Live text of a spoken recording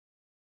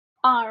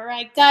All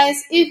right,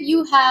 guys, if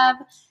you have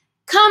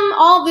come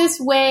all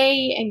this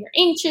way and you're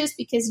anxious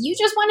because you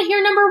just want to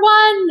hear number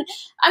one,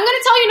 I'm going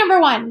to tell you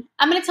number one.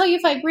 I'm going to tell you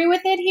if I agree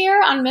with it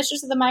here on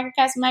Mistress of the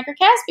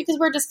Microcast because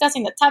we're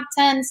discussing the top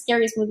 10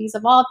 scariest movies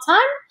of all time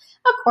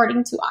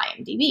according to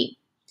IMDb.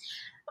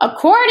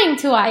 According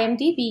to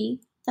IMDb,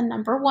 the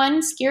number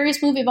one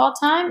scariest movie of all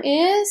time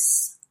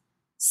is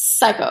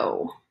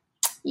Psycho.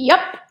 Yep,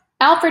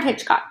 Alfred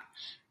Hitchcock.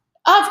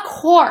 Of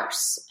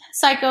course,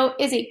 Psycho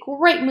is a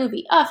great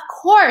movie. Of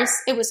course,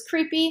 it was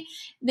creepy.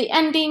 The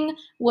ending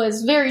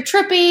was very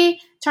trippy.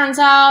 Turns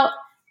out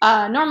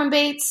Norman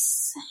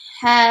Bates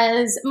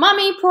has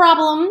mommy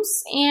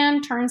problems,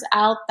 and turns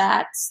out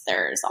that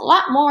there's a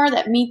lot more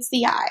that meets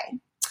the eye.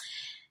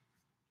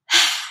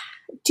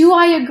 Do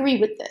I agree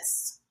with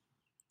this?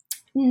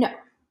 No.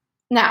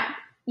 Now,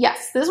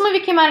 yes, this movie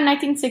came out in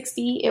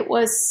 1960. It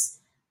was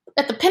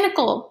at the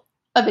pinnacle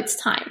of its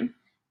time.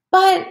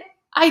 But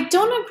I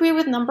don't agree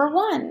with number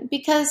one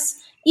because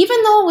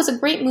even though it was a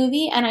great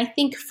movie, and I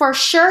think for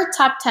sure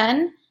top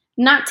 10,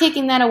 not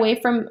taking that away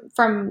from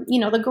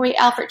the great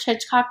Alfred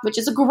Hitchcock, which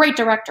is a great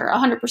director,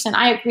 100%.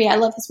 I agree. I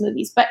love his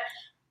movies, but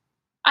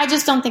I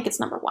just don't think it's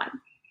number one.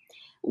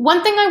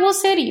 One thing I will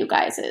say to you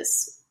guys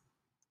is,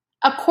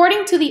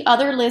 according to the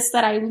other lists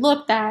that I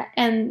looked at,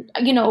 and,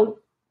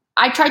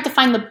 I tried to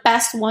find the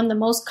best one, the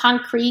most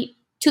concrete,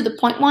 to the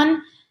point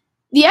one,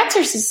 The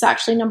Exorcist is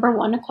actually number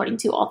one according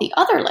to all the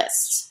other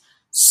lists.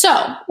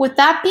 So, with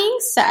that being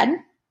said,